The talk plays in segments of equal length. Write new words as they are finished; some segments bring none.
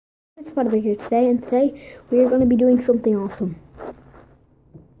Spotify here today, and today we are going to be doing something awesome.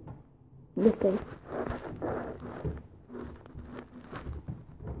 This day.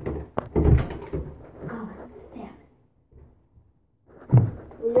 Oh, damn. Are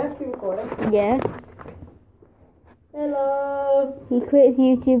you actually recording? Yeah. Hello. He quit his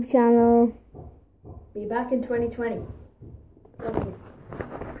YouTube channel. Be back in 2020. Okay.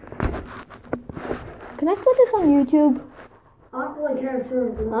 Can I put this on YouTube? I don't really care, sure.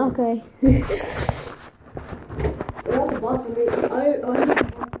 Okay. You're not the boss of me. I'm the boss of you,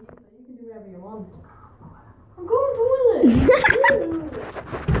 so you can do whatever you want. I'm going toilet.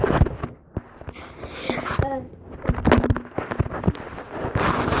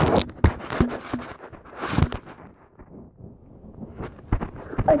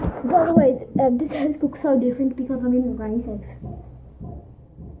 By the way, this house looks so different because I'm in the granny's house.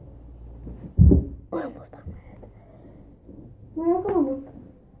 I almost banged my head. Where am I going?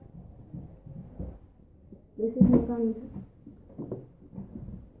 This is my granny's house.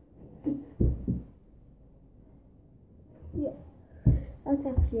 Yeah, that's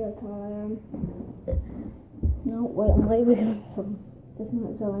actually how tall I am. No, wait, I'm way bigger from. That's not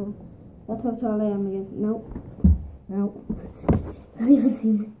how tall I am. That's how tall I am again. Nope. Nope. Not even see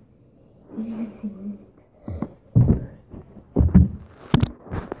me. Not even see me.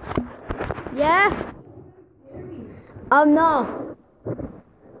 Yeah? I'm not.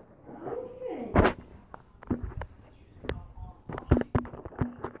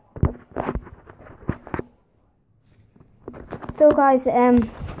 So guys,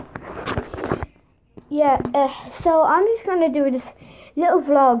 so I'm just gonna do this little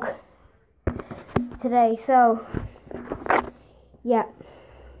vlog today, so yeah,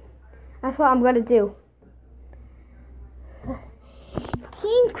 that's what I'm gonna do.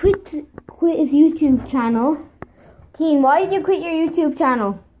 Keen quit his YouTube channel. Keen, why did you quit your YouTube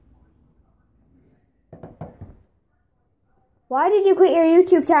channel? Why did you quit your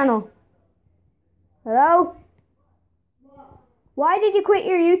YouTube channel? Hello? Why did you quit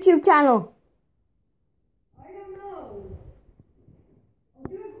your YouTube channel? I don't know. I'll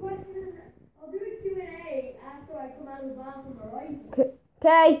do a question. I'll do a Q&A after I come out of the bathroom, alright?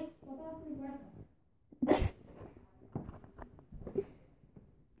 Okay.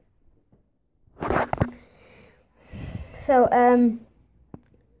 So,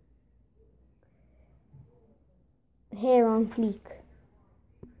 hair on fleek.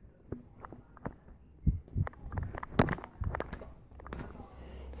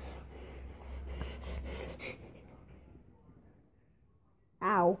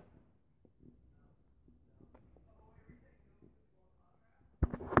 Ow.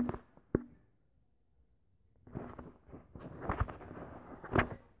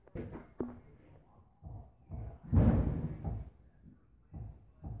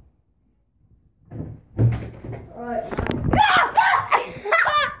 Alright. You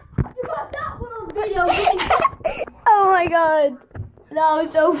got that one on video. Oh my god. That was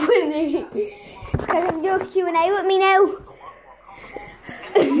so funny. Can you do a Q&A with me now?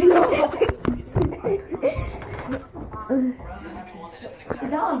 Is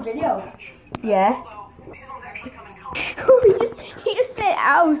that on video? Yeah. he just spit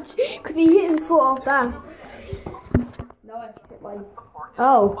out because he hit his foot off that. No, I hit mine.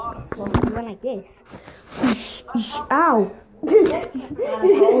 Oh, well, he went like this. Ow. I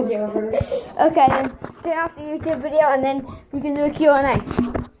told you. Okay, then turn off the YouTube video and then we can do a Q&A.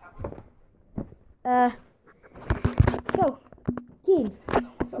 So, Keen,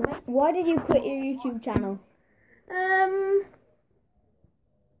 why did you quit your YouTube channel?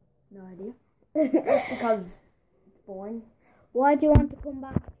 No idea. Because it's boring. Why do you want to come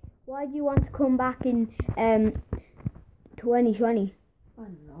back? Why do you want to come back in 2020? I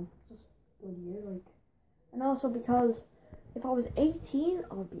don't know. Just one year, like. And also because if I was 18,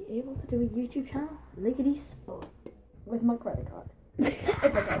 I would be able to do a YouTube channel lickety split with my credit card. If I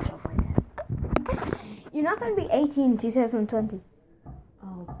got job like that. You're not going to be 18 in 2020.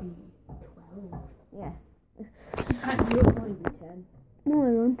 I'll be 12. Yeah. And you'll probably be 10. No,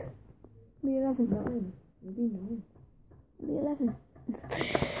 I won't. Be 11. 9. You'll be 9. Be 11.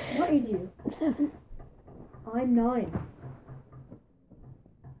 What age are you? 7. I'm 9.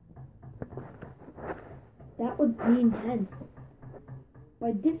 That would mean 10.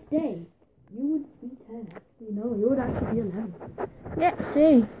 By this day, you would be 10. Actually, no, you would actually be 11. Yeah,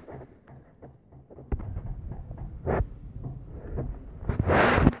 see.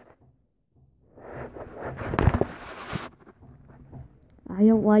 I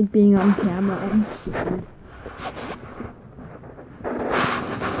don't like being on camera. I'm stupid.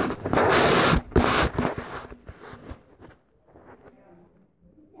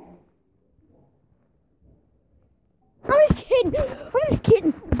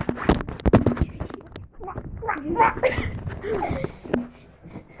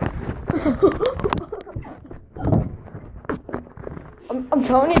 I'm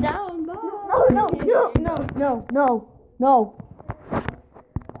throwing you down. Bye. No.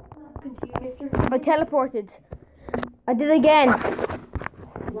 Continue, mister. I teleported. I did it again.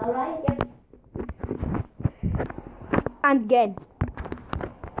 Alright, yep. And again.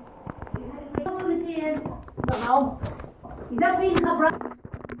 Don't know. Is that being covered?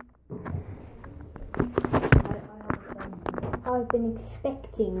 I've been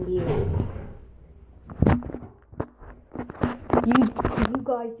expecting you. You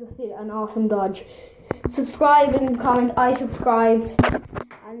guys just did an awesome dodge. Subscribe and comment I subscribed,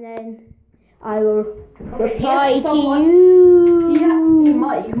 and then I will reply to you. Yeah, he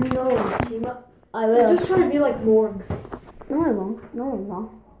might. Who knows? He might. I We're will. just trying to be like Morgs. No, I won't. No, I'm not.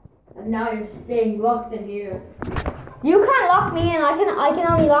 And now you're staying locked in here. You can't lock me in. I can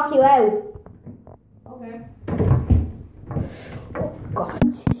only lock you out. Okay. Oh God.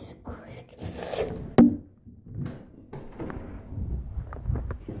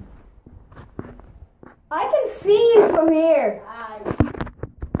 I can see you from here.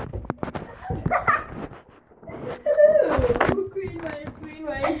 Green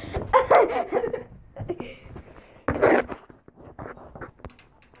way.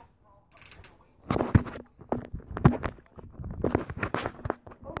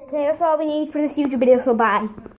 Okay, that's all we need for this YouTube video, so bye.